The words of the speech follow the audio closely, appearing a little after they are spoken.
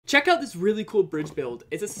Check out this really cool bridge build.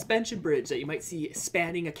 It's a suspension bridge that you might see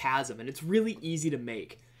spanning a chasm, and it's really easy to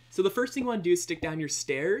make. So the first thing you want to do is stick down your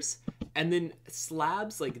stairs, and then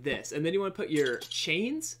slabs like this. And then you want to put your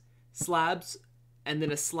chains, slabs, and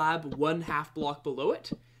then a slab 1/2 block below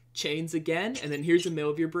it. Chains again, and then here's the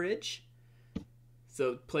middle of your bridge.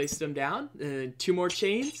 So place them down, and then 2 more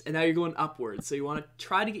chains, and now you're going upwards. So you want to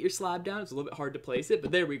try to get your slab down. It's a little bit hard to place it,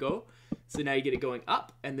 but there we go. So now you get it going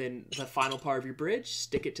up, and then the final part of your bridge,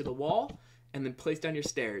 stick it to the wall, and then place down your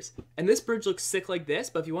stairs. And this bridge looks sick like this,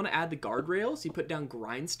 but if you want to add the guardrails, you put down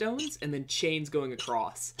grindstones and then chains going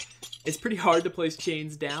across. It's pretty hard to place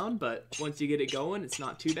chains down, but once you get it going, it's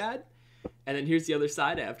not too bad. And then here's the other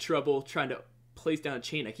side. I have trouble trying to place down a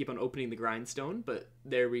chain. I keep on opening the grindstone, but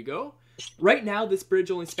there we go. Right now, this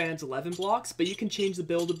bridge only spans 11 blocks, but you can change the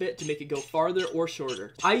build a bit to make it go farther or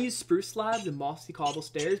shorter. I use spruce slabs and mossy cobble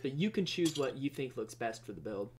stairs, but you can choose what you think looks best for the build.